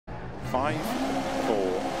5, 4,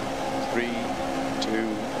 3,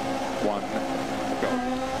 2, 1, go.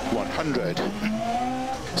 100.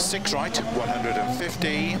 6 right,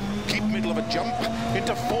 150. Keep middle of a jump,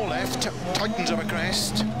 into 4 left, tightens over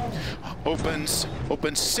crest. Opens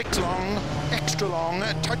 6 long, extra long,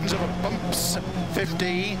 tightens over bumps,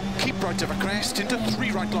 50. Keep right over crest, into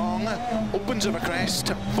 3 right long, opens over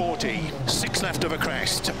crest, 40. 6 left over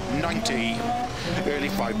crest, 90. Early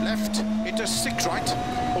 5 left, into 6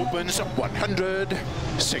 right, opens 100.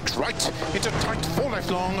 6 right, into tight 4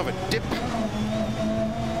 left long of a dip,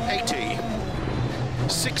 80.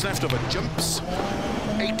 6 left over jumps,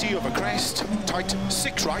 80 over crest, tight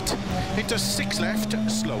 6 right, into 6 left,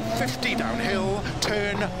 slow 50 downhill,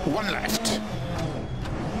 turn 1 left.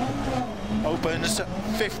 Opens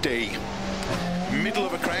 50. Middle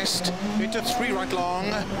of a crest, into 3 right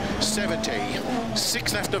long, 70.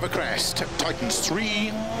 6 left over crest, tightens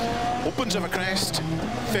 3, opens over crest,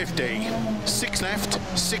 50. 6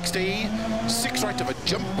 left, 60. 6 right over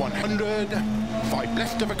jump, 100. 5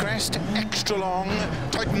 left over crest, extra long,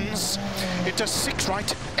 tightens, into 6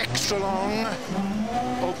 right, extra long,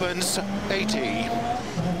 opens 80.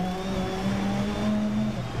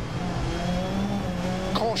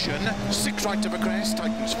 Caution, 6 right over crest,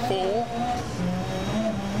 tightens 4.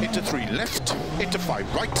 Into 3 left, into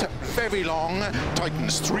 5 right, very long,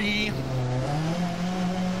 tightens 3.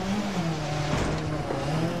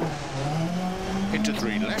 Into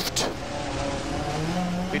 3 left,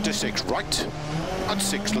 into 6 right, and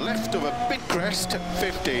 6 left of a big crest,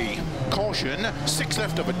 50. Caution, 6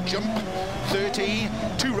 left of a jump, 30,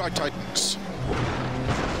 2 right tightens.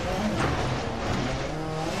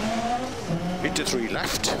 Into 3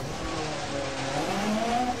 left,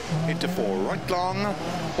 into 4 right long,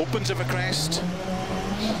 opens of a crest,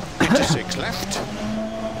 into 6 left,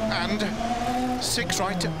 and 6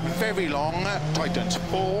 right, very long, tightens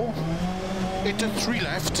 4, into 3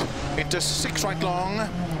 left, into 6 right long,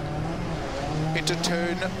 into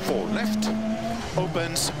turn 4 left,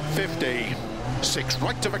 opens 50. 6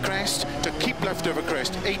 right of a crest, to keep left over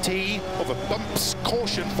crest, 80, over bumps,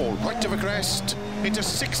 caution 4 right of a crest, into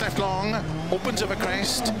 6 left long, opens over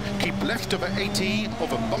crest, keep left over 80,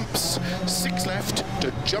 over bumps, 6 left,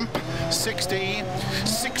 to jump, 60,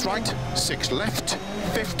 6 right, 6 left,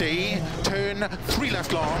 50, turn 3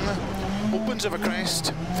 left long, opens over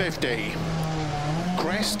crest, 50.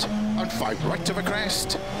 Crest, and 5 right of a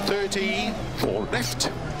crest, 30, 4 left,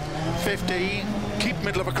 50, keep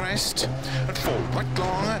middle of a crest, and 4 right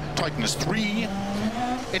long, tightens 3,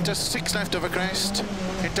 into 6 left of a crest,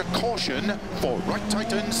 into caution, 4 right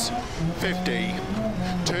tightens, 50,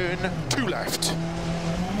 turn 2 left,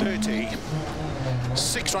 30,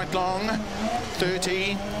 6 right long,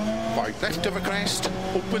 30, 5 left of a crest,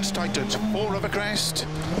 opens tightens 4 of a crest,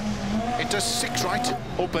 into 6 right,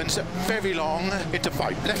 opens very long, into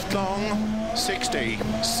 5 left long, 60,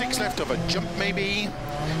 6 left of a jump maybe,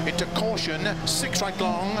 into caution, 6 right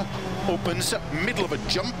long, opens middle of a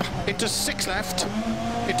jump, into 6 left,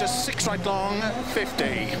 into 6 right long,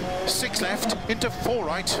 50, 6 left, into 4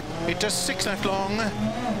 right, into 6 left long,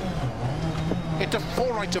 into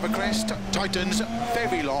 4 right of a crest, tightens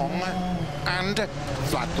very long, and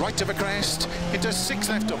flat right of a crest, into 6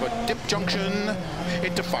 left of a dip junction,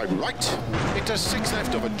 into 5 right, into 6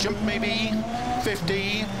 left of a jump maybe,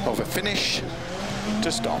 50 of a finish,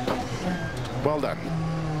 to stop. Well done.